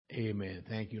Amen.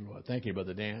 Thank you, Lord. Thank you,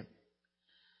 Brother Dan.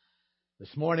 This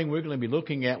morning we're going to be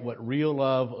looking at what real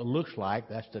love looks like.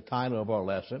 That's the title of our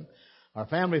lesson. Our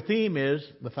family theme is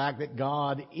the fact that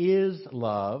God is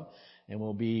love, and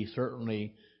we'll be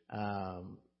certainly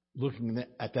looking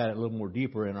at that a little more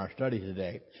deeper in our study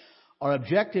today. Our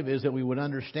objective is that we would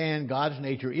understand God's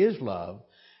nature is love,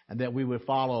 and that we would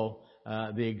follow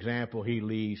the example He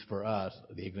leaves for us,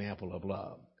 the example of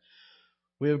love.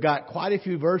 We've got quite a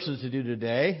few verses to do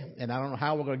today, and I don't know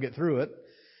how we're going to get through it.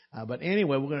 But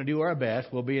anyway, we're going to do our best.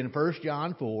 We'll be in 1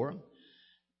 John 4.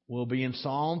 We'll be in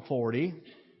Psalm 40,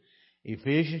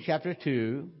 Ephesians chapter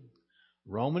 2,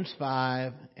 Romans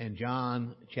 5, and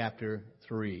John chapter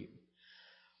 3.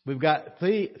 We've got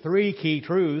three key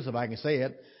truths, if I can say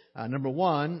it. Number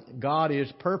one, God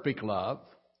is perfect love.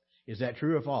 Is that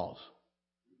true or false?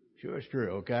 Sure, it's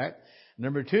true, okay?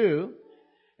 Number two,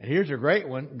 and here's a great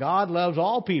one, God loves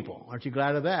all people. Aren't you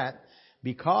glad of that?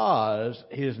 Because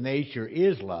His nature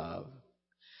is love.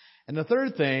 And the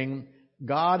third thing,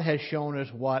 God has shown us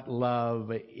what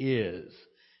love is.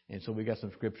 And so we got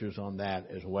some scriptures on that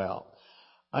as well.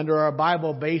 Under our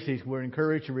Bible basics, we're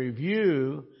encouraged to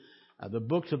review the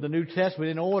books of the New Testament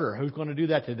in order. Who's going to do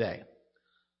that today?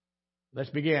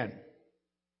 Let's begin.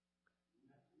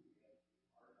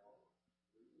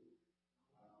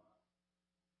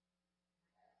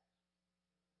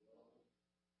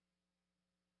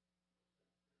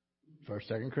 First,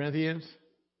 2 Corinthians,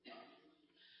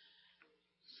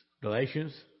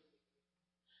 Galatians.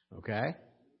 Okay.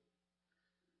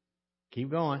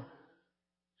 Keep going.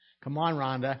 Come on,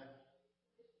 Rhonda.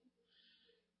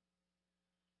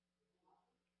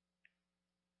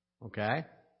 Okay.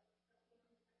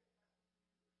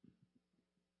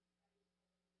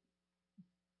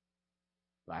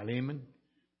 Philemon,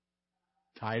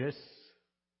 Titus.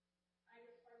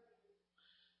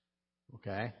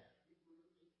 Okay.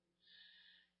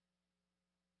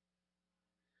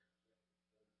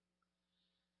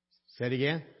 Say it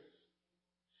again.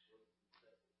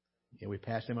 Yeah, we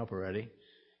passed them up already.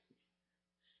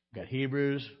 Got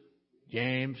Hebrews,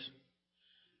 James,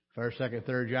 1st, 2nd,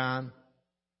 3rd John.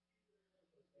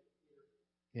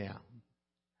 Yeah.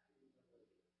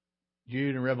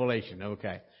 Jude and Revelation.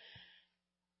 Okay.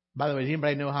 By the way, does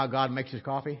anybody know how God makes His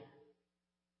coffee?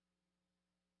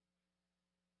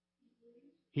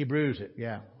 He brews it.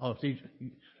 Yeah. Oh, see,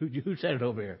 who said it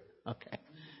over here? Okay.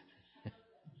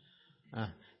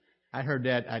 I heard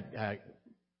that at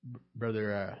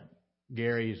Brother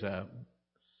Gary's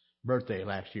birthday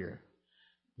last year.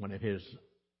 One of his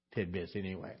tidbits,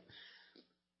 anyway.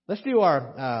 Let's do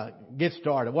our get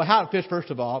started. Well, how it fits, first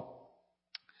of all,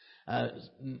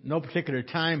 no particular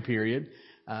time period,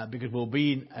 because we'll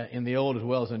be in the Old as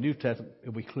well as the New Testament.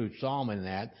 We include Psalm in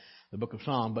that, the book of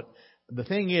Psalm. But the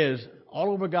thing is, all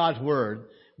over God's Word,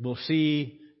 we'll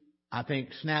see, I think,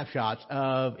 snapshots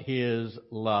of His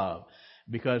love.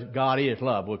 Because God is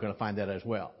love. We're going to find that as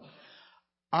well.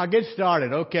 I'll get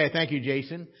started. Okay, thank you,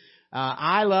 Jason.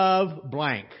 I love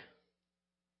blank.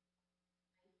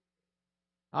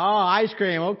 Oh, ice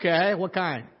cream. Okay, what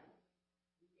kind?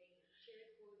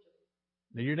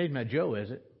 Now, your name's not Joe,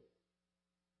 is it?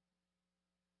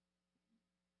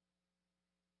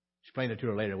 Explain it to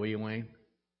her later, will you, Wayne?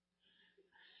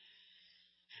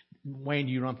 Wayne,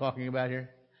 do you know what I'm talking about here?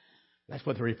 That's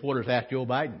what the reporters asked Joe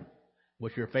Biden.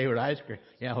 What's your favorite ice cream?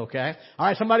 Yeah, okay. All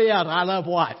right, somebody else. I love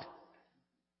what?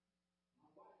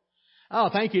 Oh,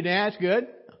 thank you, Dan. That's good.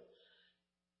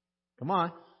 Come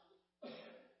on.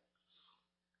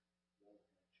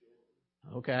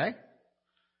 Okay.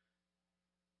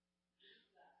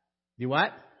 You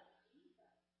what?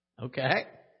 Okay.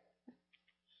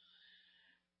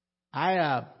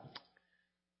 I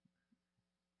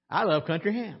love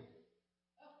country ham.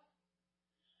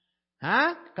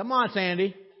 Huh? Come on,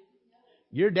 Sandy.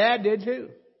 Your dad did too.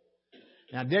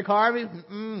 Now, Dick Harvey?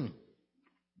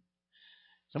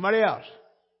 Somebody else.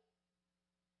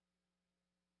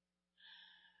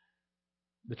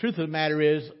 The truth of the matter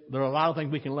is, there are a lot of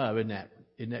things we can love, isn't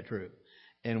that true?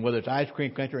 And whether it's ice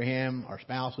cream, country ham, our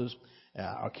spouses,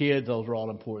 our kids, those are all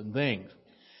important things.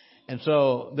 And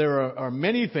so there are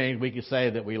many things we can say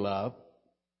that we love.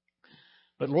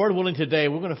 But Lord willing, today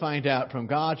we're going to find out from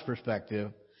God's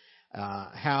perspective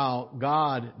how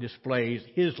God displays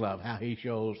His love, how He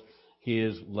shows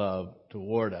His love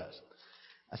toward us.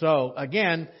 So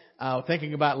again,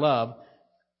 thinking about love,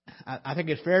 I think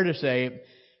it's fair to say,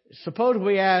 suppose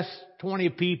we ask 20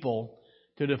 people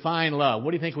to define love.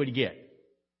 What do you think we'd get?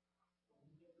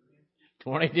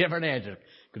 20 different answers,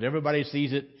 because everybody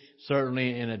sees it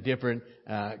certainly in a different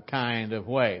kind of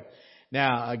way.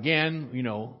 Now, again,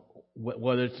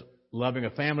 whether it's loving a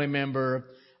family member,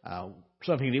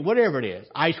 something to eat, whatever it is,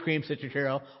 ice cream, Sister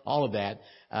Cheryl, all of that.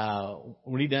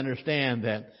 We need to understand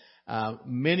that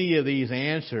many of these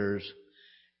answers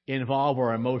involve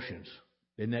our emotions.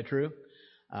 Isn't that true?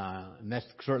 And that's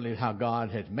certainly how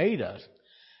God has made us.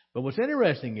 But what's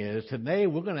interesting is today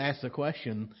we're going to ask the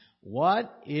question,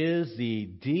 what is the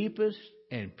deepest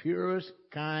and purest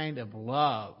kind of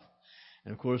love?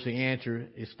 And of course the answer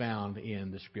is found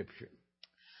in the Scripture.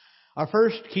 Our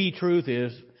first key truth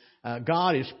is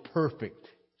God is perfect.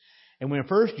 And when in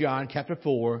 1 John chapter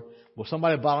 4, will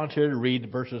somebody volunteer to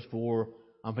read verse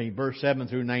 7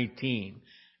 through 19?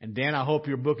 And Dan, I hope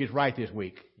your book is right this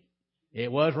week.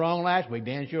 It was wrong last week.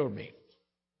 Dan showed me.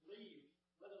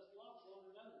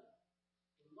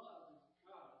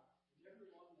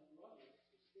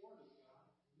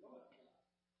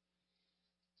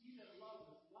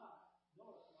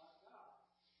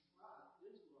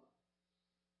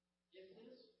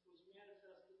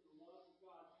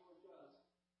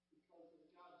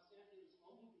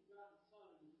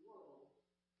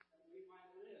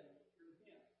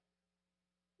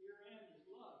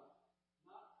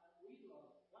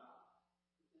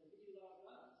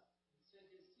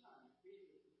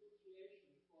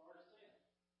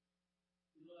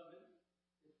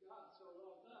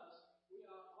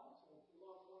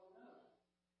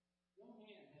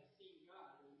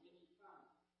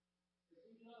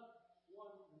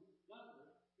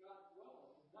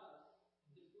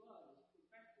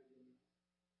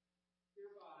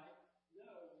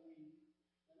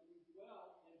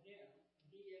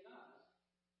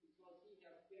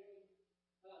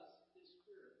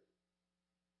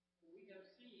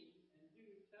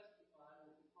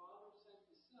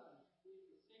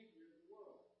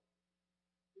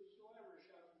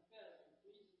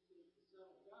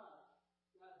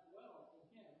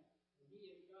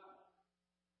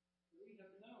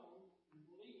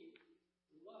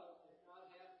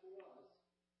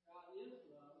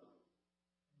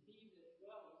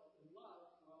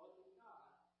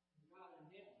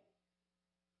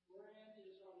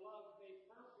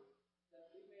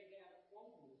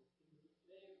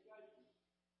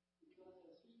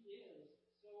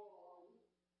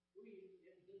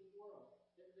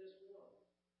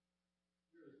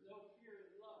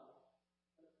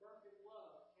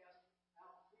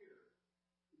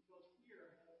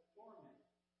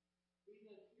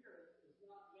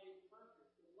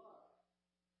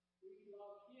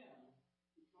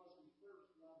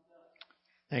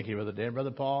 Thank you, Brother Dan.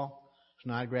 Brother Paul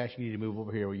Snodgrass, you need to move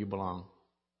over here where you belong.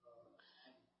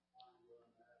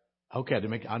 Okay,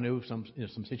 I knew some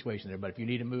situation there, but if you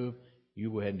need to move, you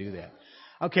go ahead and do that.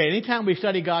 Okay, anytime we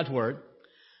study God's Word,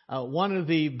 one of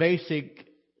the basic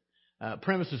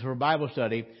premises for Bible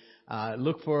study,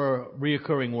 look for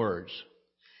reoccurring words.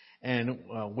 And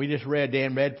we just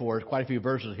Dan read for us quite a few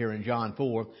verses here in John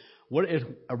 4. What is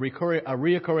a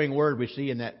reoccurring word we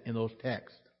see in those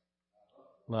texts?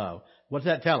 Love. What's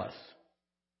that tell us?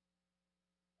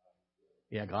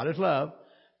 Yeah, God is love,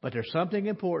 but there's something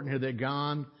important here that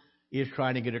John is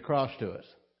trying to get across to us.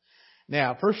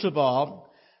 Now, first of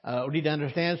all, we need to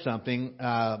understand something.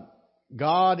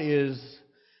 God is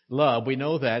love. We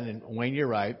know that, and Wayne, you're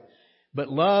right. But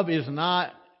love is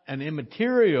not an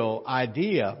immaterial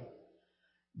idea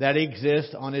that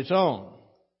exists on its own.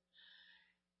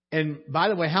 And by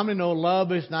the way, how many know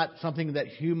love is not something that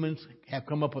humans have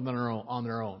come up with on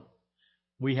their own?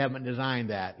 We haven't designed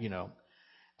that,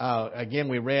 Again,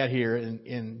 we read here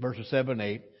in verses 7 and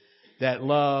 8 that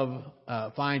love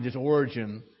finds its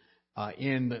origin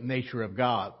in the nature of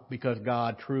God, because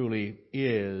God truly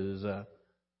is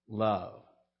love.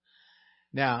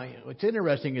 Now, what's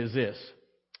interesting is this.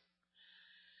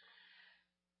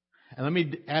 And let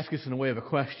me ask this in the way of a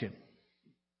question.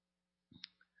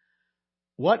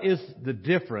 What is the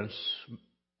difference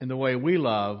in the way we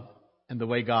love and the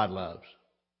way God loves?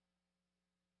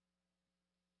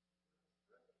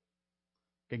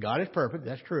 Okay, God is perfect.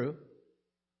 That's true.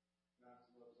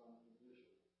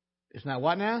 It's not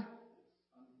what now?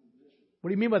 What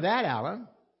do you mean by that, Alan?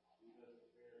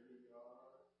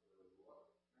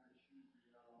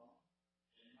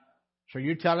 So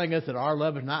you're telling us that our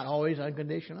love is not always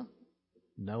unconditional?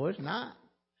 No, it's not.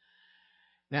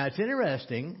 Now, it's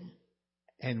interesting,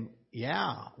 and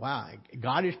wow,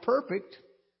 God is perfect.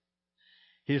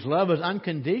 His love is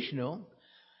unconditional.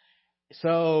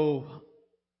 So,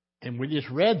 and we just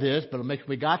read this, but make sure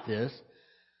we got this.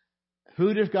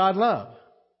 Who does God love?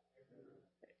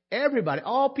 Everybody,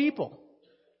 all people.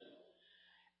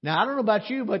 Now, I don't know about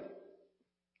you, but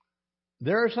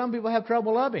there are some people who have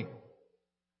trouble loving,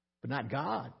 but not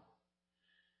God.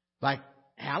 Like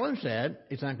Alan said,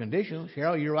 it's unconditional.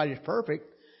 Cheryl, you're right, it's perfect.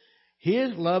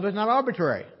 His love is not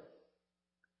arbitrary.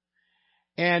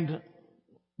 And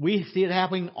we see it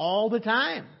happening all the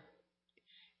time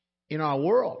in our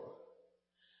world.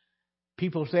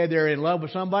 People say they're in love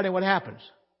with somebody. What happens?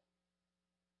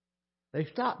 They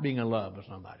stop being in love with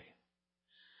somebody.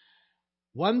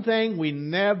 One thing we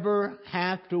never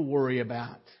have to worry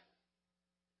about.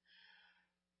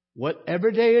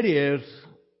 Whatever day it is,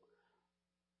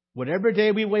 whatever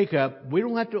day we wake up, we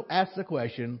don't have to ask the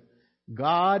question,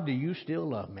 God, do you still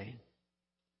love me?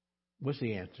 What's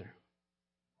the answer?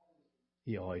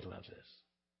 He always loves us.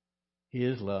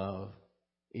 His love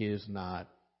is not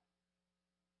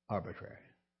arbitrary.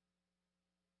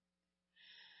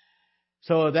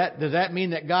 So does that mean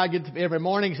that God gets up every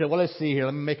morning and says, well, let's see here,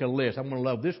 let me make a list. I'm going to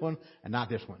love this one and not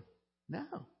this one. No.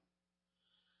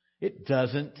 It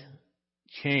doesn't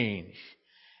change.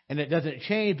 And it doesn't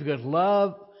change because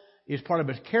love is part of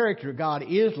His character. God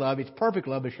is love. It's perfect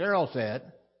love, as Cheryl said.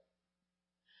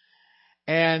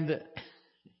 And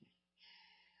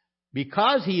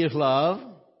because He is love,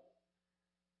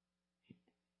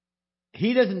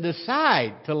 He doesn't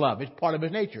decide to love. It's part of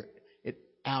His nature. It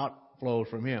outflows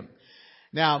from Him.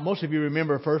 Now, most of you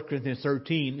remember 1 Corinthians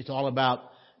 13. It's all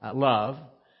about love.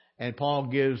 And Paul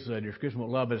gives a description of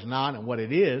what love is not and what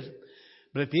it is.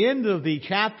 But at the end of the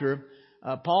chapter,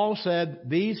 Paul said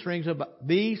these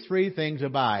three things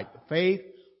abide: faith,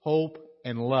 hope,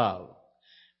 and love.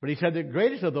 But he said the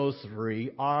greatest of those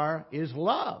three is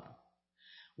love.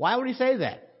 Why would he say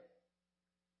that?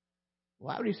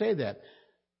 Why would he say that?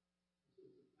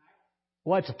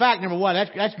 Well, it's a fact, number one.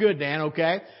 That's good, Dan,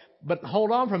 okay? But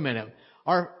hold on for a minute.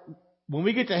 When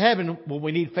we get to heaven, will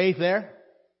we need faith there?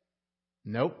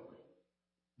 Nope.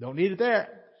 Don't need it there.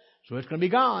 So it's going to be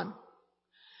gone.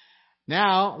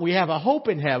 Now, we have a hope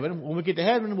in heaven. When we get to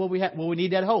heaven, will we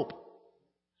need that hope?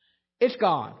 It's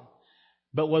gone.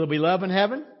 But will there be love in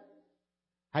heaven?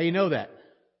 How do you know that?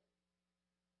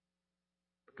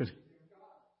 Because,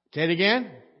 say it again?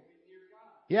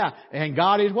 Yeah. And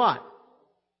God is what?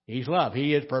 He's love.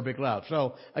 He is perfect love.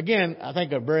 So, again, I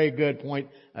think a very good point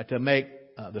to make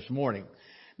this morning.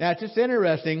 Now, it's just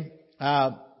interesting.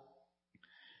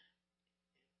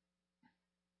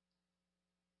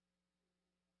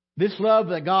 This love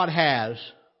that God has,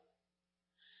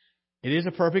 it is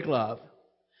a perfect love.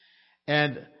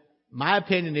 And my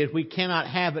opinion is we cannot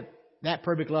have that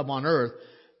perfect love on earth,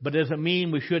 but does it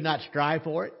mean we should not strive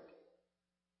for it?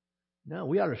 No,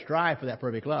 we ought to strive for that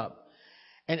perfect love.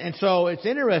 And so it's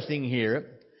interesting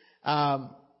here,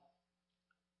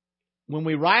 when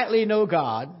we rightly know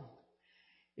God,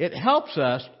 it helps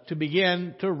us to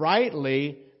begin to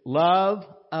rightly love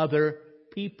other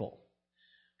people.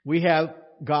 We have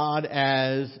God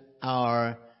as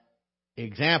our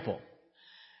example.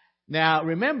 Now,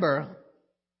 remember,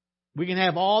 we can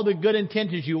have all the good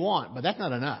intentions you want, but that's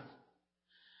not enough.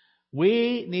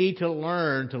 We need to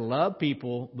learn to love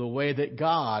people the way that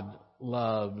God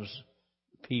loves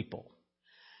people.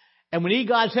 And we need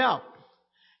God's help,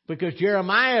 because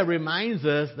Jeremiah reminds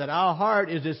us that our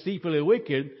heart is deceitfully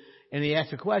wicked, and he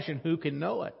asks the question, who can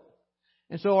know it?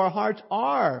 And so our hearts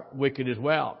are wicked as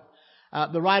well.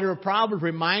 The writer of Proverbs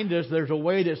reminds us there's a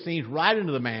way that seems right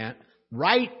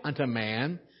unto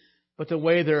man, but the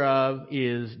way thereof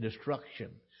is destruction.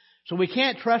 So we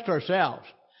can't trust ourselves.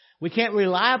 We can't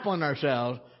rely upon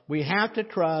ourselves. We have to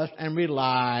trust and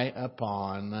rely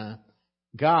upon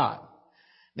God.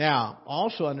 Now,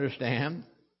 also understand,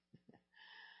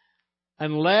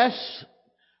 unless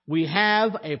we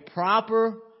have a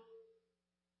proper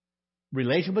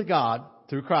relation with God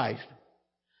through Christ,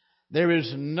 there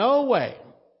is no way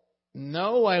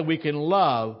we can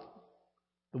love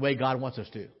the way God wants us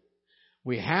to.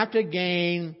 We have to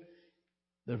gain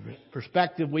the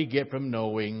perspective we get from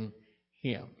knowing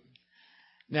Him.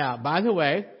 Now, by the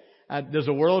way, does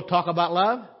the world talk about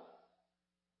love?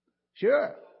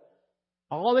 Sure.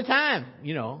 All the time,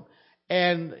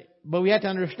 but we have to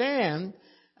understand,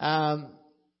 the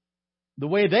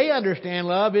way they understand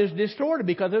love is distorted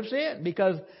because of sin,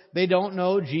 because they don't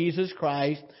know Jesus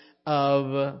Christ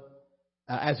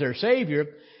as their Savior.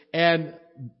 And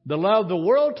the love the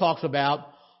world talks about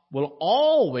will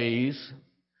always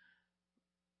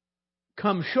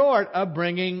come short of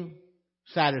bringing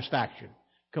satisfaction,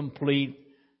 complete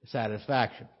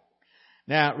satisfaction.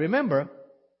 Now, remember,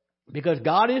 because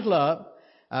God is love,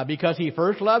 because He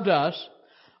first loved us,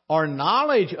 our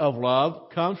knowledge of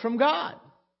love comes from God,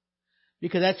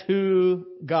 because that's who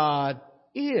God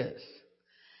is.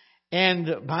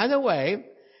 And by the way,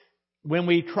 when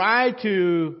we try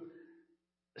to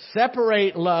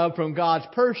separate love from God's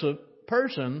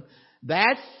person,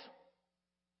 that's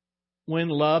when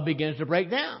love begins to break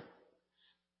down.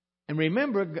 And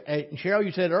remember, Cheryl,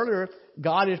 you said earlier,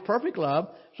 God is perfect love,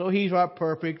 so He's our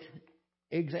perfect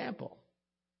example.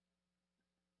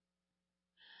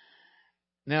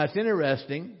 Now, it's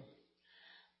interesting.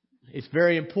 It's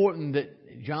very important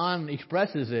that John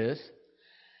expresses this,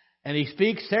 and he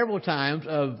speaks several times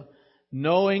of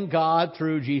knowing God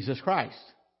through Jesus Christ.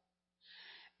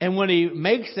 And when he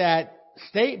makes that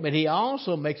statement, he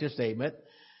also makes a statement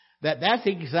that that's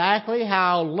exactly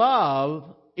how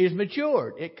love is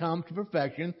matured. It comes to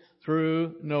perfection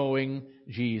through knowing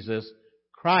Jesus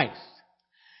Christ.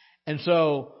 And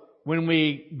so when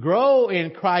we grow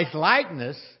in Christ's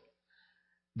likeness,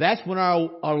 that's when our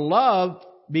love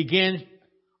begins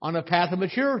on a path of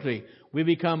maturity. We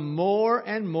become more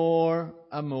and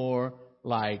more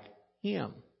like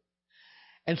Him.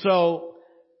 And so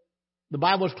the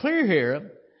Bible is clear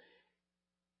here.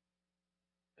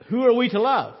 Who are we to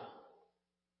love?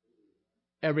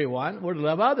 Everyone. We're to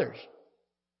love others.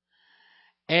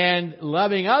 And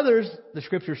loving others, the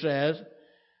Scripture says,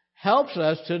 helps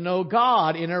us to know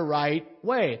God in a right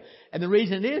way. And the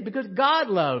reason is because God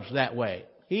loves that way.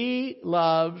 He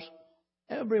loves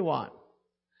everyone.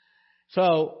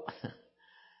 So,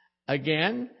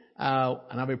 again,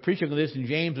 and I'll be preaching on this in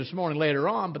James this morning later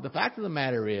on, but the fact of the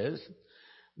matter is,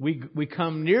 we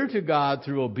come near to God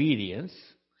through obedience,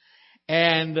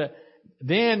 and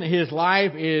then His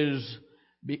life is,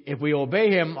 if we obey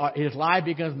Him, His life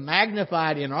becomes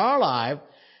magnified in our life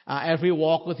as we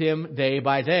walk with Him day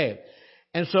by day.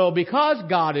 And so because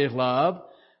God is love,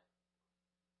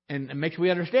 and make sure we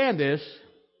understand this,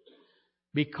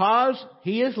 because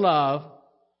He is love,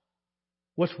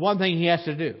 what's one thing He has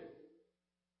to do?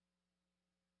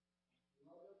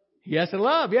 He has to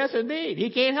love. Yes, indeed.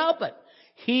 He can't help it.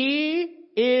 He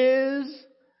is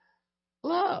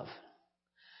love.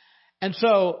 And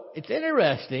so it's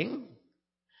interesting.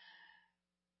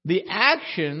 The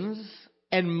actions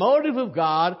and motive of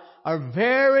God are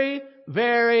very,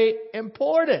 very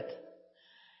important.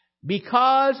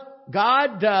 Because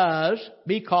God does,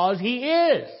 because He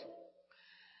is.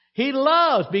 He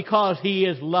loves because He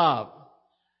is love.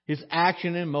 His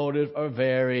action and motives are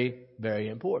very, very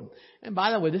important. And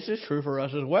by the way, this is true for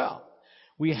us as well.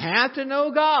 We have to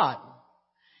know God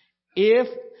if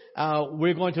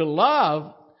we're going to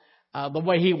love the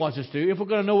way He wants us to, if we're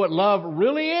going to know what love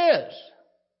really is.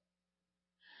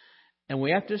 And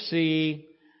we have to see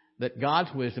that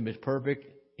God's wisdom is perfect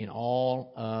in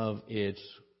all of its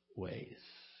ways.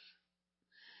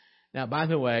 Now, by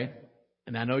the way,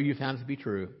 and I know you found it to be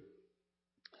true,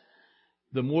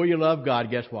 the more you love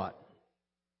God, guess what?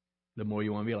 The more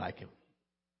you want to be like Him.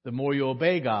 The more you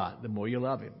obey God, the more you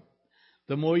love Him.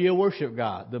 The more you worship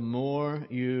God, the more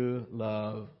you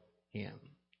love Him.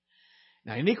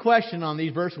 Now, any question on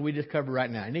these verses we just covered right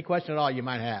now? Any question at all you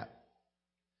might have?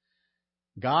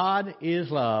 God is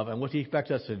love, and what He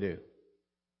expects us to do?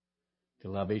 To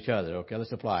love each other. Okay,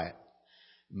 let's apply it.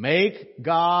 Make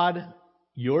God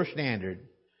your standard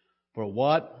for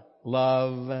what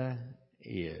love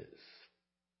is.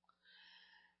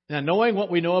 Now, knowing what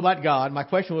we know about God, my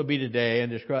question would be today,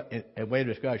 in a way of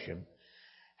discussion,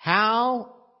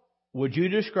 how would you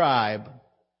describe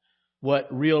what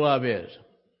real love is?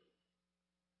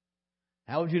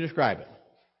 How would you describe it?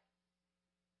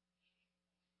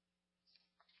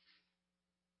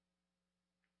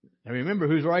 Now remember,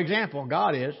 who's our example?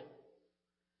 God is.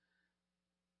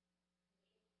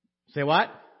 Say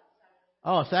what?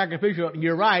 Oh, sacrificial.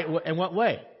 You're right. In what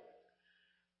way?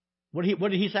 What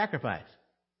did He sacrifice?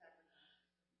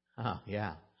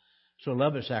 Yeah. So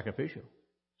love is sacrificial.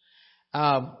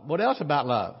 What else about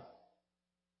love?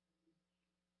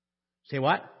 Say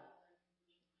what?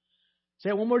 Say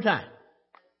it one more time.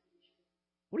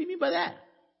 What do you mean by that?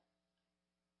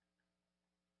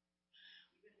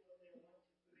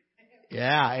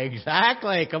 Yeah,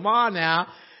 exactly. Come on now.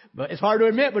 But it's hard to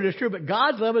admit, but it's true. But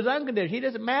God's love is unconditional. He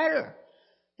doesn't matter.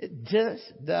 It just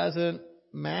doesn't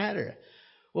matter.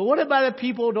 Well, what about if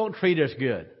people don't treat us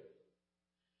good?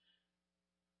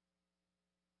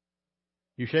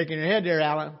 You're shaking your head there,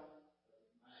 Alan.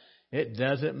 It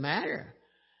doesn't matter.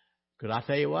 Because I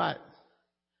tell you what,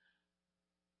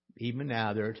 even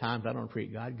now there are times I don't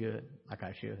treat God good like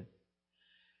I should.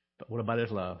 But what about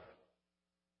His love?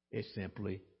 It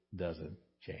simply doesn't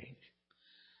change.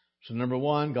 So number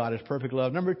one, God is perfect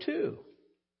love. Number two,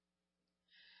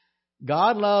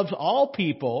 God loves all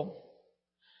people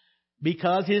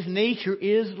because His nature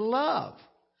is love.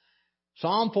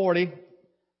 Psalm 40,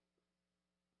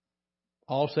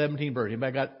 all 17 verses.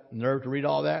 Anybody got nerve to read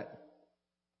all that?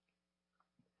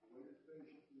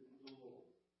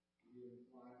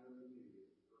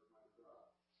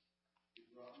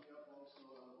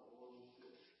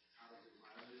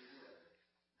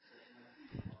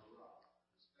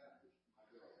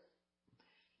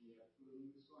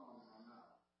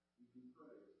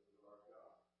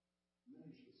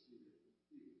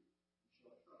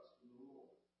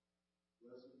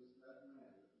 Blessed is that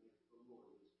man that maketh the Lord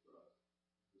his trust,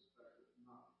 respecteth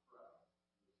not the proud,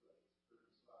 and such as turn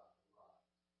aside the light.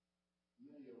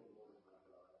 Many, O Lord, my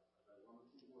God, are thy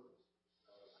wonderful works which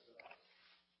thou hast done,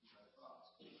 and thy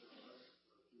thoughts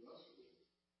are to us, Lord.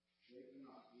 They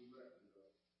cannot be reckoned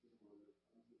of in order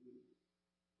unto thee.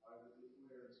 If I would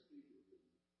declare and speak of thee,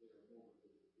 they are more than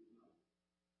could be known.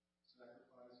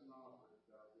 Sacrifice and offering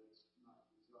thou didst not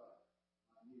desire,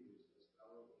 my neither hast thou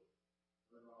opened.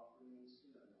 Burnt offering and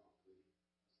sin offering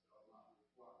hast thou not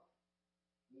required.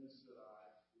 Then said I,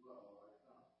 Lo, I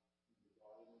come. In the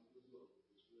volume of the book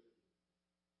it is written.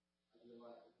 I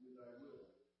delight to do thy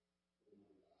will, O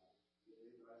my God.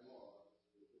 Yea, thy law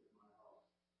is within my heart.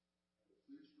 I have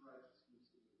preached righteousness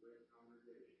in the great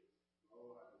congregation.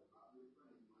 Lo, I have not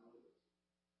refrained my lips.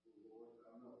 O Lord,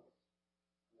 thou knowest.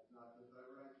 I have not put thy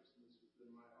righteousness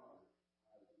within my heart.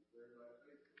 I have declared thy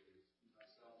faithfulness and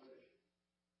thy salvation.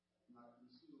 Not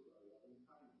concealed thy loving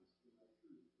kindness and thy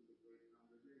truth to the great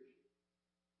congregation.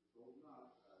 Withhold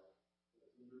not thou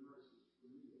thy tender mercies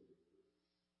from me, O Lord.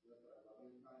 Let thy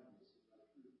loving kindness and thy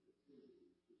truth continually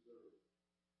preserve.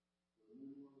 For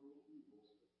innumerable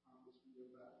evils have compassed me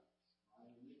about,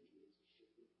 mine iniquities have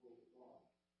taken hold upon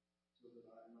me, so that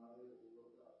I am not able to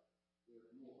look up. They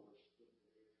are more than the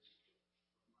hairs of my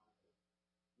head.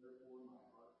 Therefore my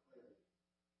heart faileth.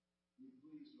 Be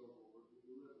pleased, O Lord, to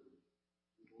deliver me.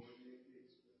 The Lord make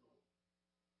haste to help.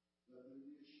 Let them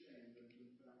be ashamed and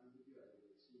confounded together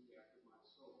that seek after my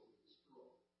soul to destroy.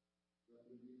 Let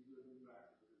them be driven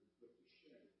backward and put to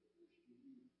shame that wish to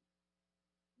evil.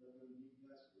 Let them be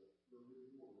desolate for a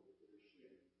reward of their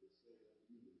shame that say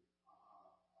unto me, Aha,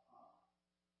 aha.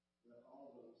 Let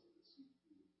all those that seek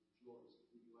thee rejoice and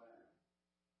be glad.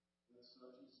 Let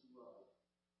such as love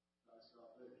thy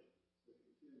salvation, that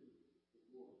continually the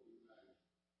Lord be magnified.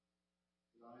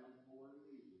 That I am poor and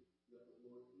needy, yet the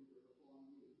Lord thinketh upon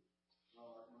me. Thou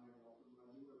art my help and my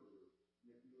deliverer.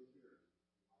 Make me appear.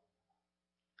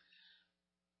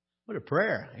 What a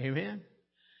prayer. Amen.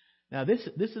 Now this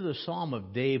is a Psalm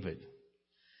of David.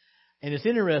 And it's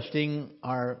interesting,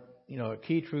 our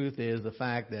key truth is the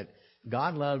fact that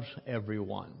God loves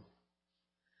everyone.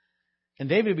 And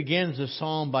David begins this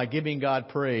psalm by giving God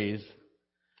praise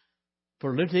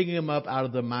for lifting him up out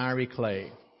of the miry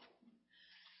clay.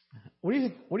 What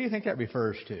do you think that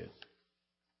refers to?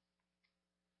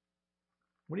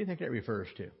 What do you think that refers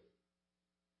to?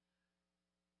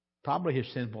 Probably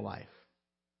his sinful life.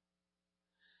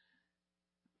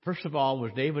 First of all,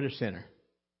 was David a sinner?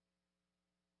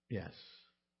 Yes.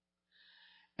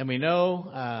 And we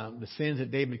know the sins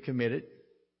that David committed.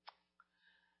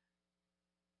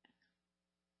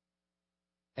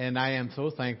 And I am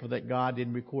so thankful that God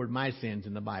didn't record my sins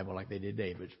in the Bible like they did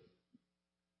David's.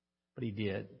 But he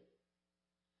did.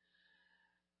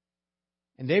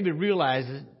 And David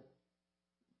realizes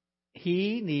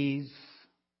he needs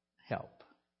help.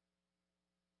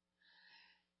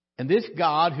 And this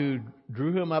God who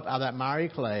drew him up out of that miry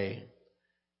clay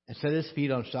and set his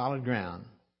feet on solid ground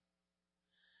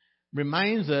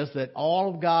reminds us that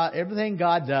all of God, everything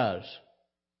God does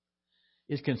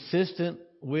is consistent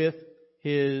with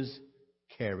his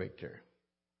character.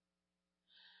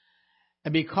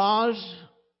 And because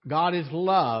God is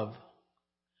love,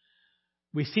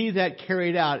 we see that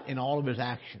carried out in all of his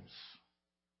actions.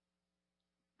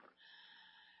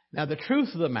 Now, the truth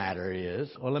of the matter is,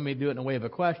 well, let me do it in a way of a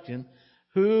question.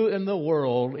 Who in the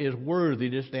world is worthy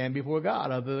to stand before God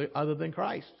other than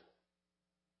Christ?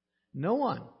 No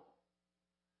one.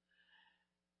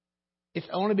 It's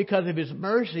only because of his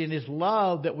mercy and his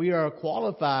love that we are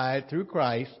qualified through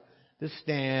Christ to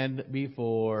stand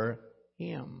before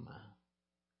him.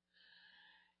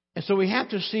 And so we have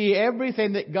to see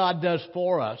everything that God does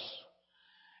for us,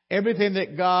 everything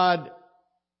that God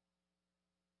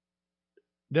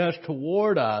does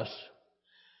toward us,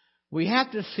 we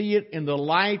have to see it in the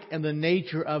light and the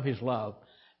nature of his love.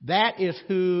 That is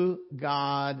who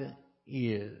God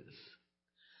is.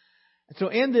 So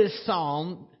in this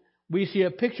psalm, we see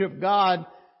a picture of God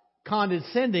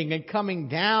condescending and coming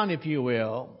down, if you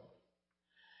will,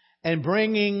 and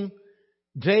bringing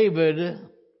David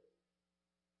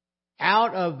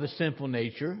out of the sinful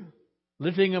nature,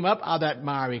 lifting him up out of that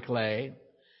miry clay,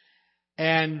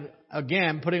 and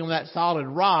again, putting him on that solid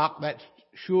rock, that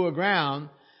sure ground.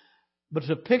 But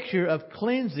it's a picture of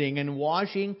cleansing and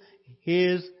washing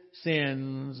his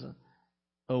sins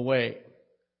away.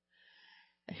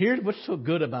 Here's what's so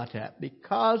good about that.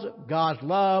 Because of God's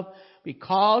love,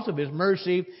 because of his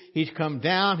mercy, he's come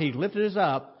down, he's lifted us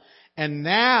up. And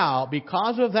now,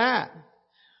 because of that,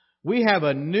 we have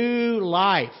a new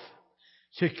life,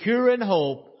 secure in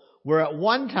hope, where at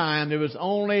one time there was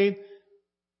only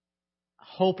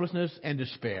hopelessness and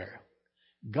despair.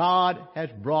 God has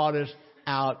brought us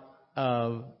out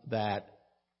of that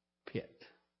pit.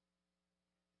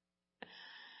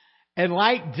 And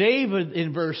like David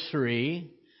in verse 3,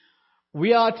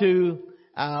 we ought to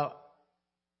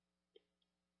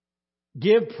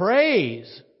give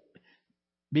praise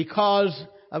because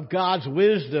of God's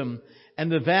wisdom,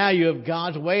 and the value of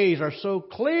God's ways are so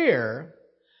clear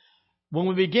when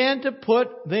we begin to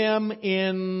put them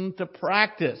into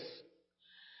practice.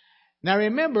 Now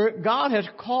remember, God has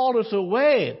called us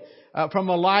away from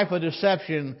a life of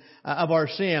deception of our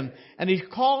sin, and He's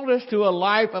called us to a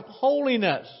life of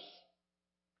holiness.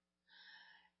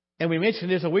 And we mentioned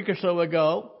this a week or so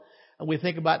ago, and we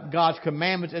think about God's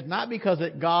commandments. It's not because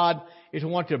that God is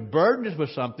wanting to burden us with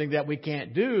something that we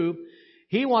can't do.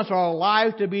 He wants our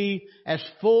life to be as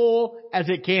full as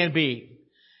it can be.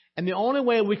 And the only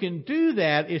way we can do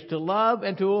that is to love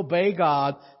and to obey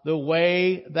God the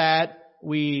way that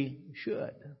we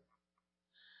should.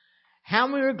 How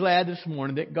many are glad this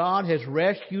morning that God has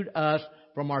rescued us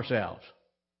from ourselves?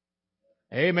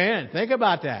 Amen. Think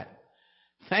about that.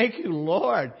 Thank you,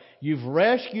 Lord. You've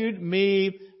rescued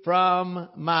me from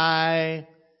myself.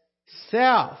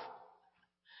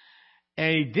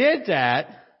 And He did that,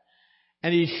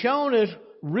 and He's shown us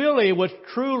really what's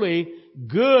truly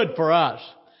good for us.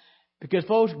 Because,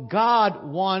 folks, God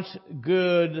wants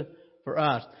good for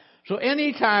us. So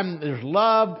anytime there's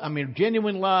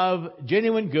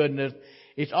genuine goodness,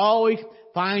 it always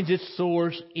finds its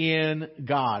source in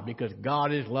God. Because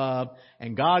God is love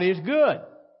and God is good.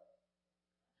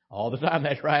 All the time,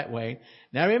 that's right, Wayne.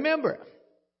 Now remember,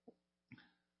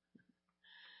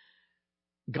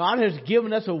 God has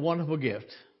given us a wonderful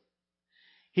gift.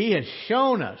 He has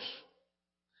shown us,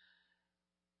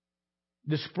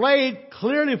 displayed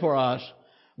clearly for us,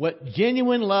 what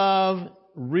genuine love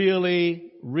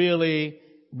really, really,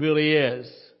 really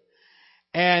is.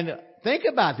 And think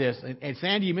about this. And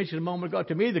Sandy, you mentioned a moment ago,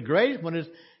 to me the greatest one is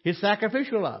His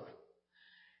sacrificial love.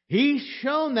 He's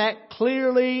shown that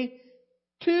clearly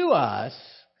to us,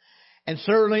 and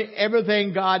certainly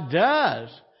everything God does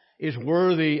is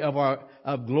worthy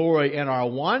of glory and our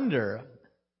wonder.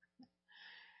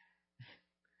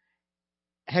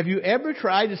 Have you ever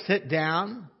tried to sit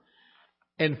down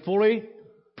and fully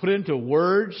put into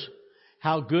words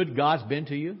how good God's been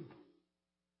to you?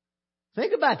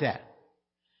 Think about that.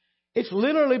 It's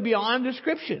literally beyond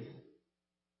description.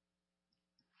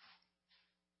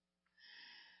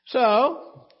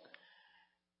 So,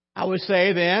 I would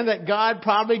say then that God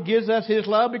probably gives us His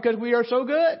love because we are so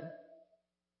good.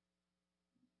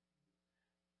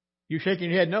 You're shaking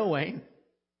your head no, Wayne.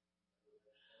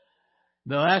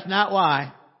 No, that's not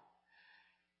why.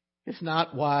 It's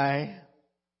not why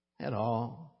at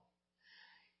all.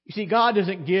 You see, God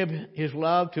doesn't give His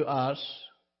love to us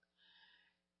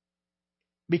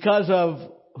because of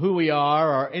who we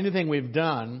are or anything we've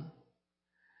done.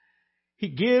 He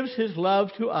gives His love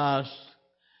to us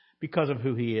because of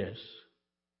who He is.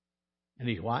 And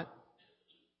He's what?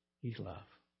 He's love.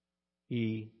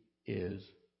 He is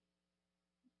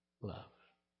love.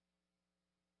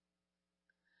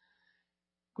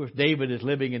 Of course, David is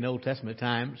living in Old Testament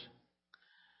times.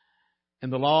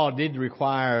 And the law did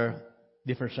require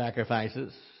different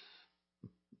sacrifices.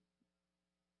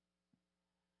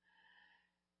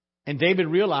 And David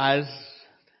realized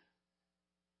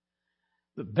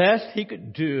the best he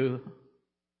could do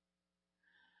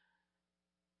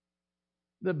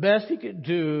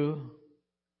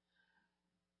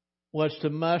was to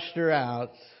muster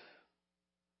out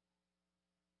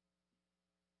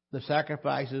the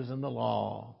sacrifices and the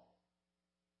law.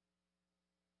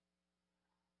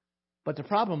 But the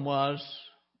problem was,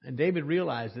 and David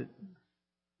realized it,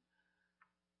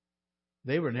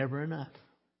 they were never enough.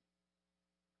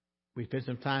 We spent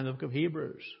some time in the book of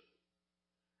Hebrews.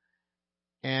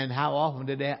 And how often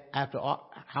did they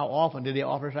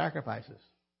offer sacrifices?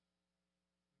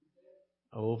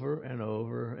 Over and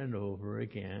over and over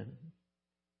again.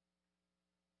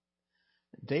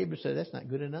 David said, that's not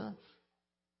good enough.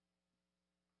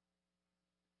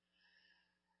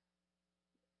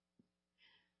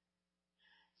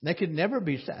 That could never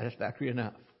be satisfactory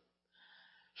enough.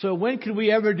 So when could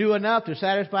we ever do enough to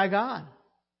satisfy God?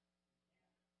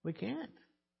 We can't.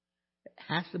 It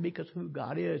has to be because of who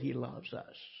God is. He loves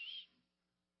us.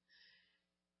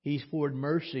 He's poured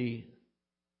mercy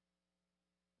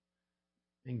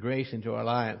and grace into our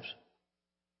lives.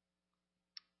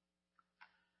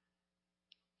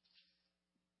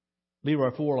 Leroy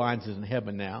Four Lines is in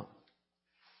heaven now.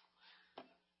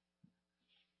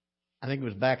 I think it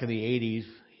was back in the 80s.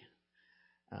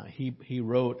 He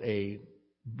wrote a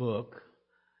book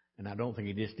And I don't think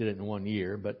he just did it in 1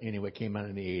 year, but anyway, it came out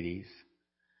in the 80s.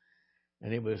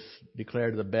 And it was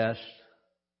declared the best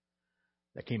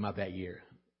that came out that year.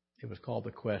 It was called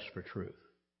The Quest for Truth.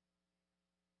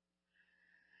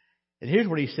 And here's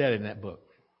what he said in that book.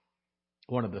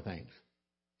 One of the things.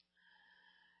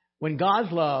 When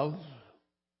God's love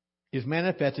is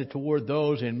manifested toward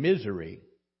those in misery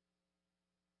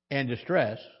and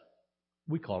distress,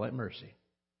 we call it mercy.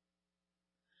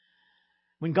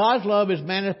 When God's love is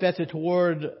manifested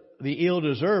toward the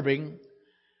ill-deserving,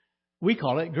 we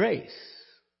call it grace.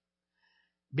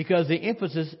 Because the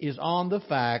emphasis is on the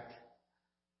fact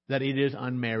that it is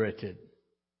unmerited.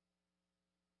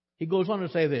 He goes on to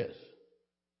say this.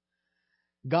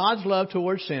 God's love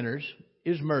towards sinners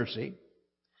is mercy.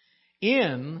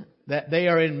 In that they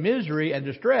are in misery and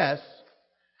distress,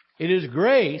 it is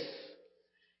grace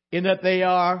in that they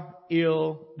are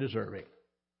ill-deserving.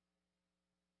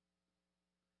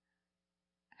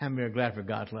 How many are glad for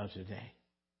God's love today?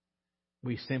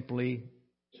 We simply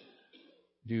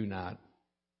do not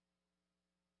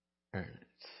earn it.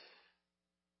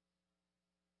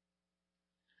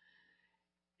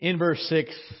 In verse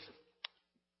 6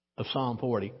 of Psalm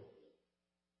 40,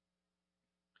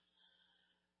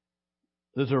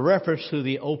 there's a reference to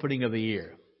the opening of the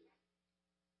year.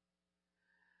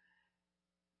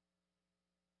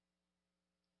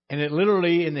 And it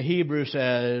literally in the Hebrew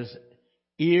says,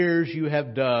 ears you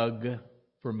have dug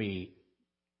for me.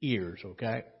 Ears,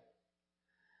 okay?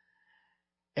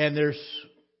 And there's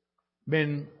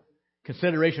been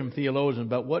consideration from theologians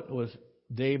about what was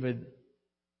David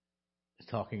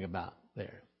talking about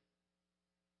there.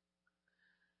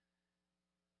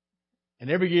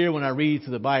 And every year when I read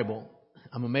through the Bible,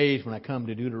 I'm amazed when I come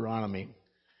to Deuteronomy.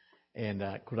 And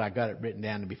because I got it written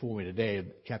down before me today,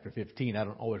 chapter 15. I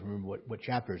don't always remember what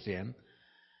chapter it's in.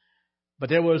 But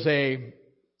there was a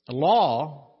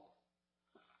law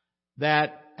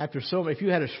that if you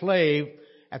had a slave,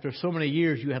 after so many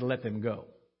years, you had to let them go.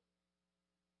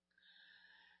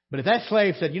 But if that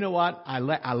slave said, you know what, I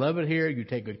love it here, you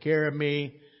take good care of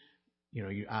me,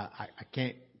 I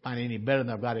can't find it any better than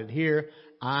I've got it here,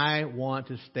 I want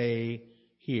to stay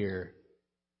here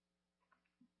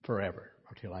forever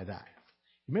or till I die.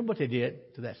 Remember what they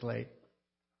did to that slave?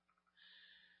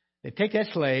 They take that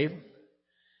slave,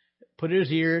 put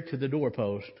his ear to the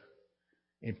doorpost,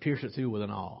 and pierce it through with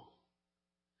an awl.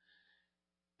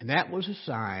 And that was a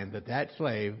sign that that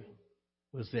slave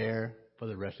was there for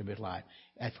the rest of his life.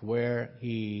 That's where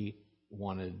he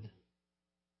wanted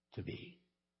to be.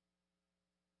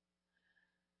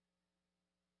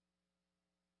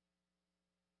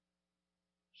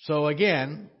 So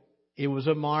again, it was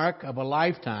a mark of a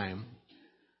lifetime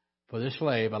for this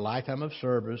slave, a lifetime of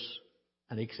service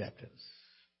and acceptance.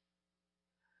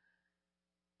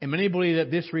 And many believe that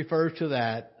this refers to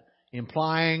that,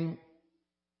 implying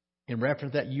in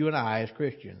reference that you and I as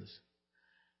Christians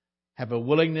have a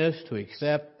willingness to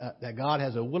accept, that God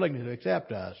has a willingness to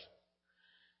accept us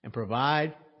and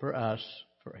provide for us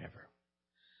forever.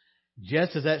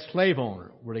 Just as that slave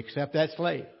owner would accept that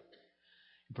slave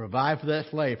and provide for that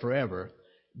slave forever,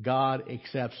 God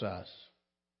accepts us.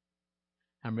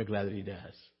 I'm really glad that He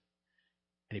does.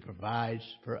 And He provides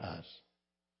for us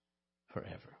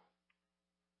forever.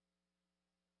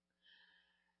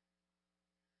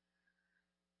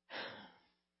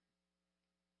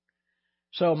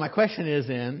 So my question is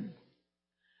then,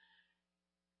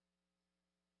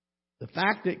 the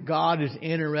fact that God is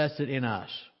interested in us,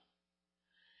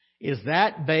 is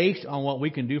that based on what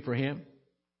we can do for Him?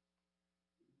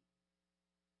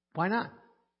 Why not?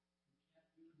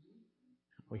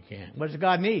 We can't. What does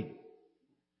God need?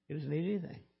 He doesn't need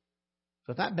anything.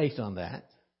 So it's not based on that.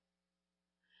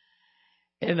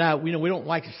 And we don't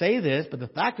like to say this, but the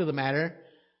fact of the matter,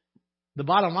 the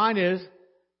bottom line is,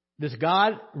 does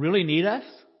God really need us?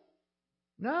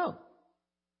 No.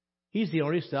 He's the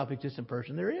only self-existent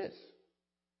person there is.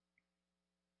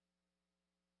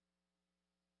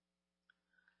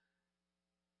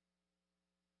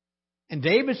 And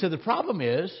David said the problem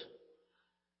is,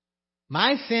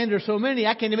 my sins are so many,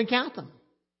 I can't even count them.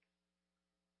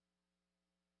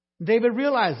 David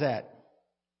realized that.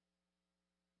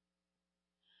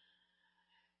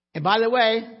 And by the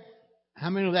way,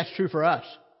 how many know that's true for us?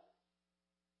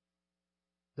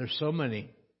 There's so many,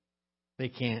 they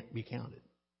can't be counted.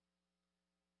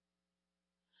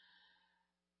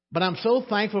 But I'm so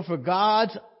thankful for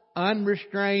God's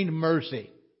unrestrained mercy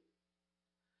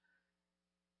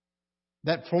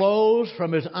that flows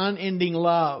from His unending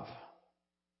love.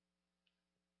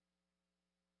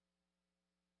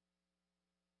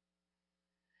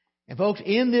 And folks,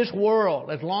 in this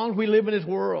world, as long as we live in this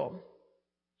world,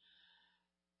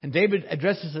 And David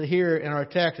addresses it here in our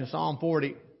text in Psalm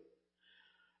 40.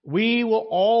 We will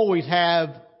always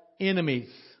have enemies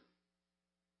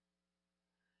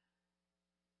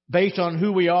based on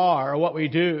who we are or what we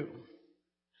do.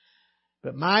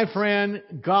 But my friend,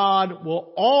 God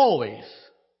will always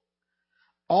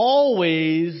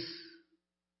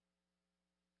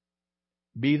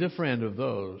be the friend of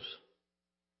those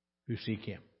who seek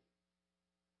Him.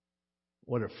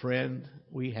 What a friend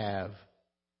we have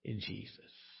in Jesus.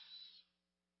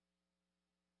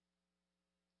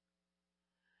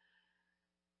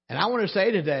 And I want to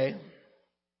say today,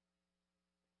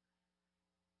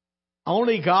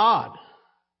 only God,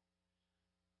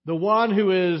 the one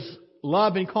who is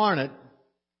love incarnate,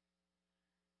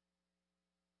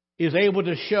 is able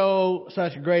to show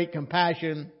such great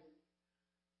compassion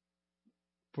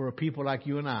for a people like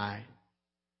you and I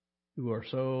who are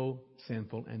so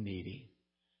sinful and needy.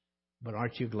 But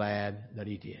aren't you glad that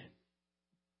He did?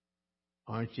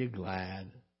 Aren't you glad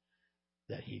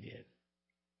that He did?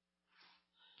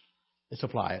 Let's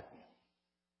apply it.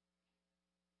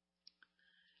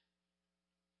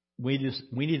 We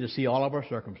need to see all of our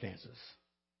circumstances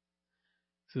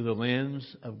through the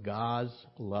lens of God's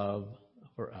love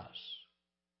for us.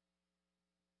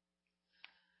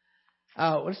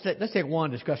 Let's take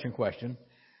one discussion question.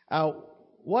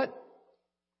 What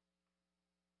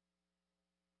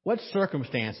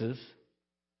circumstances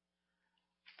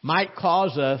might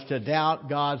cause us to doubt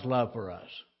God's love for us?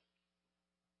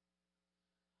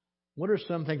 What are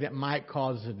some things that might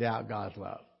cause us to doubt God's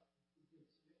love?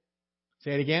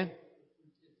 Say it again.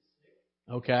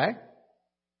 Okay.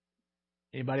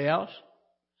 Anybody else?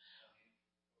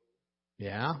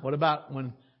 Yeah. What about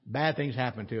when bad things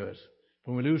happen to us?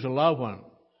 When we lose a loved one,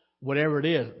 whatever it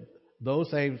is, those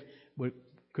things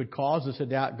could cause us to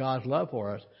doubt God's love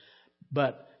for us.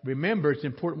 But remember, it's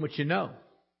important what you know.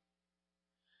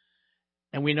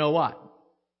 And we know what?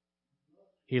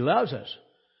 He loves us.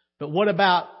 But what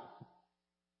about...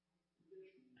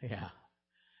 Yeah.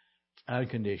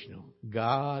 Unconditional.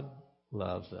 God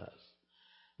loves us.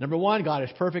 Number one, God is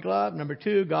perfect love. Number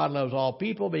two, God loves all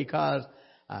people because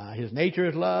His nature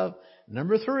is love.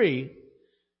 Number three,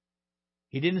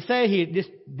 He didn't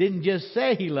just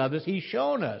say He loved us. He's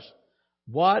shown us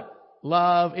what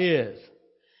love is.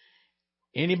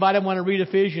 Anybody want to read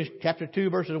Ephesians chapter 2,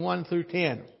 verses 1 through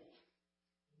 10?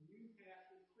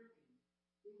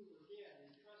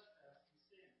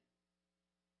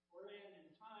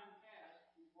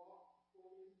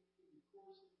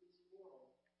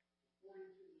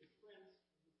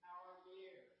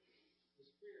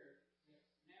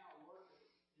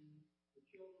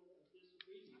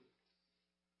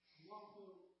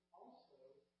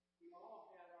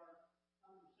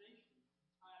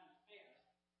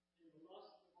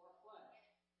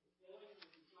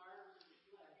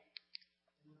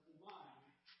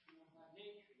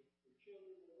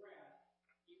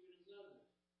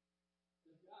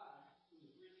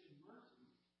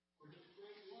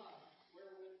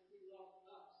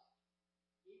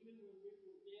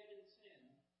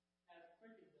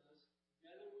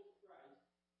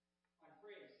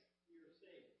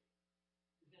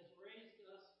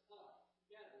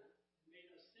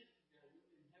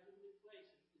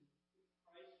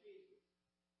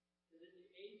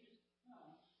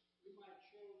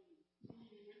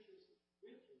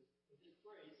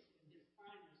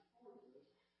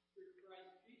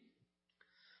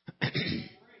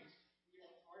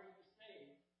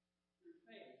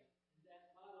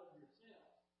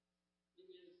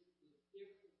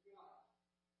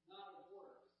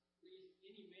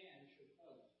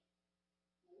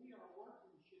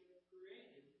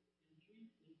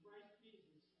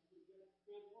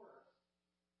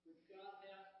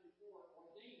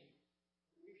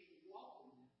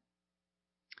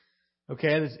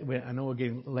 Okay, I know we're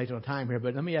getting late on time here,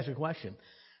 but let me ask you a question.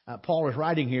 Paul is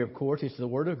writing here, of course. It's the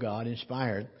Word of God,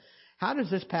 inspired. How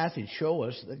does this passage show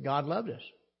us that God loved us?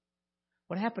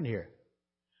 What happened here?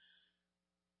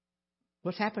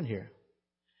 What's happened here?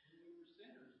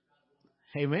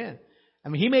 Amen. I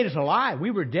mean, He made us alive.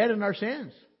 We were dead in our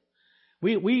sins.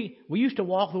 We used to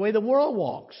walk the way the world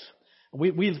walks.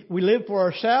 We lived for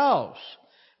ourselves.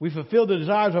 We fulfilled the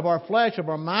desires of our flesh, of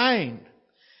our mind.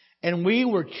 And we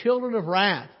were children of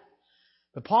wrath.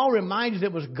 But Paul reminds us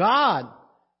it was God,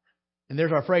 and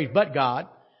there's our phrase, but God,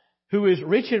 who is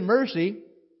rich in mercy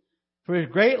for His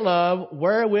great love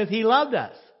wherewith He loved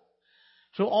us.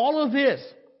 So all of this,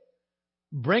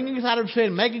 bringing us out of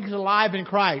sin, making us alive in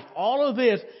Christ, all of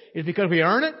this is because we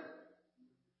earn it?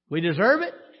 We deserve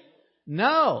it?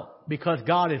 No, because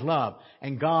God is love.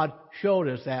 And God showed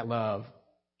us that love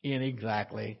in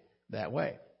exactly that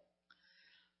way.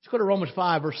 Let's go to Romans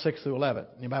 5, verse 6 through 11.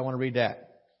 Anybody want to read that?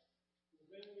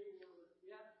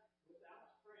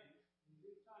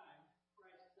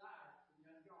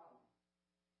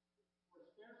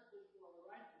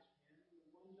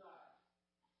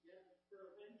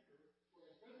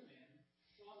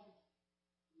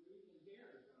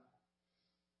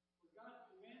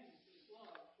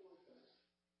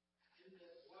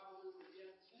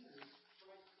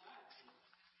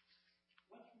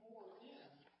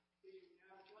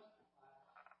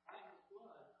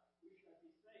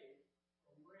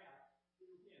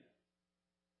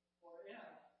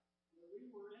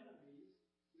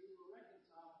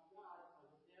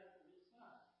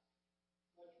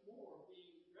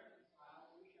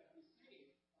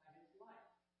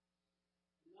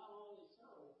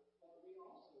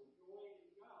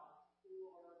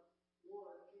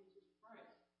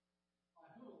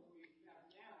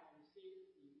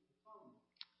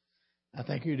 I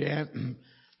thank you, Dan.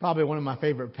 Probably one of my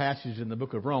favorite passages in the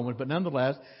book of Romans, but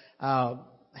nonetheless,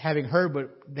 having heard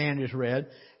what Dan just read,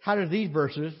 how do these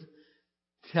verses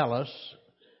tell us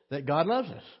that God loves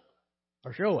us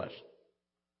or show us?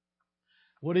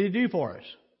 What did He do for us?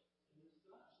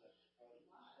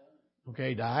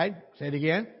 Okay, died. Say it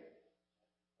again.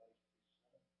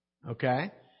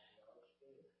 Okay.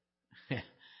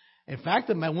 In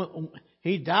fact,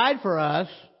 He died for us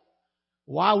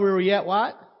while we were yet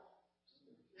what?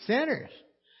 Sinners.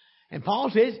 And Paul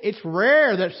says it's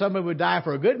rare that somebody would die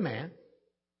for a good man.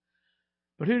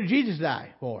 But who did Jesus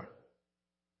die for?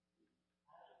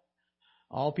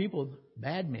 All people,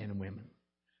 bad men and women.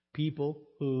 People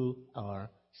who are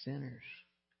sinners.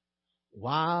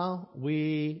 While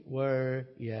we were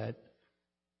yet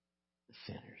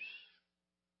sinners.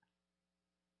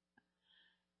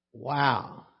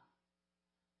 Wow.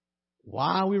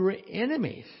 While we were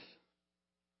enemies.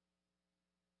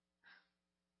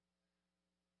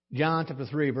 John chapter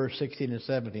 3, verse 16 and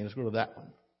 17. Let's go to that one.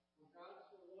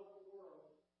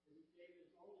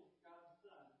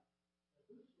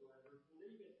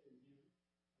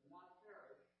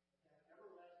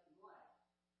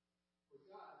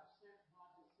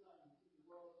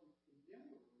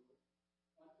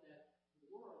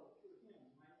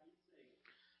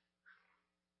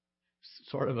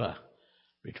 Sort of a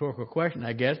rhetorical question,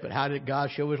 I guess, but how did God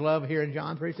show His love here in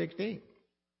John 3:16?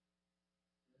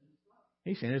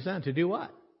 He sent His Son to do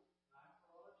what?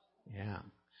 Yeah.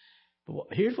 But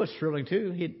here's what's thrilling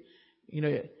too.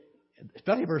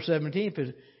 Especially verse 17,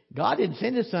 because God didn't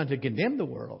send His Son to condemn the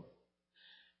world,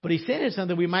 but He sent His Son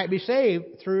that we might be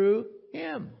saved through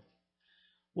Him.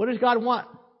 What does God want?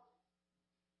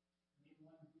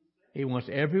 He wants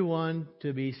everyone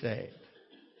to be saved.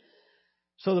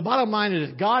 So the bottom line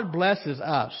is God blesses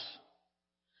us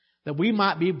that we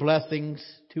might be blessings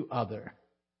to others.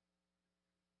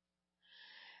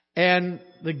 And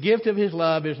the gift of His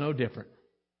love is no different.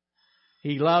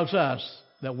 He loves us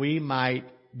that we might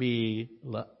be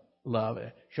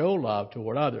show love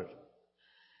toward others.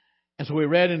 And so we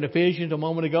read in Ephesians a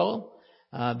moment ago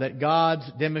that God's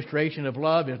demonstration of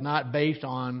love is not based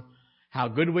on how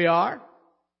good we are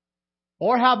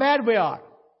or how bad we are.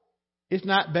 It's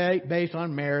not based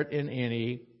on merit in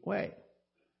any way.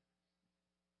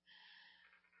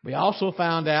 We also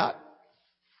found out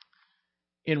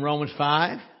in Romans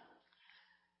 5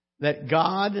 that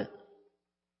God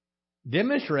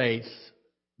demonstrates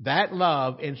that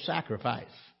love in sacrifice.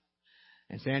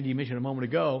 And Sandy, you mentioned a moment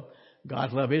ago,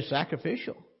 God's love is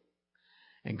sacrificial.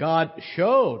 And God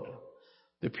showed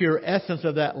the pure essence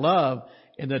of that love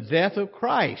in the death of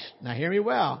Christ. Now hear me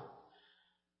well.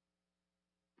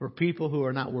 For people who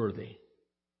are not worthy.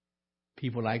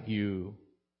 People like you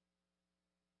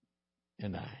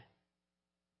and I.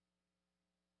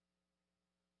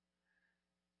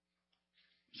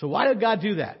 So why did God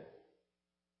do that?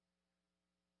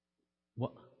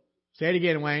 What? Say it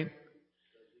again, Wayne.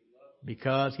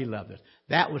 Because He loved us.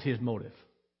 That was His motive.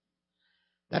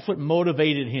 That's what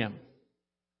motivated Him.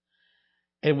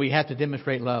 And we have to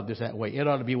demonstrate love just that way. It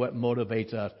ought to be what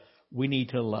motivates us. We need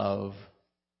to love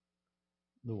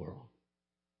the world.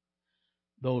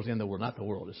 Those in the world, not the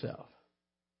world itself.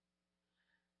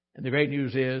 And the great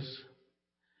news is,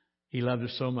 He loved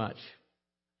us so much.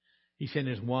 He sent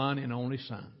His one and only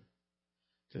Son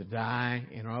to die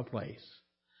in our place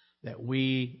that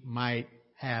we might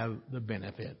have the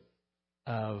benefit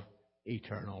of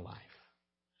eternal life.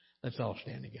 Let's all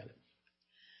stand together.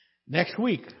 Next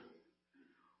week,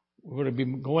 we're going to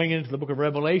be going into the book of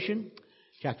Revelation,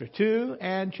 chapter 2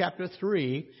 and chapter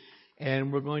 3,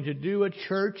 and we're going to do a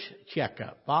church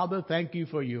checkup. Father, thank You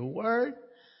for Your word.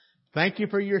 Thank You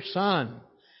for Your Son.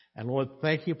 And Lord,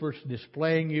 thank you for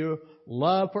displaying your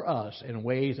love for us in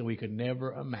ways that we could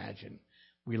never imagine.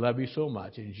 We love you so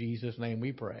much. In Jesus' name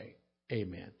we pray.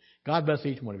 Amen. God bless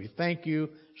each one of you. Thank you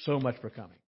so much for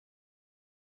coming.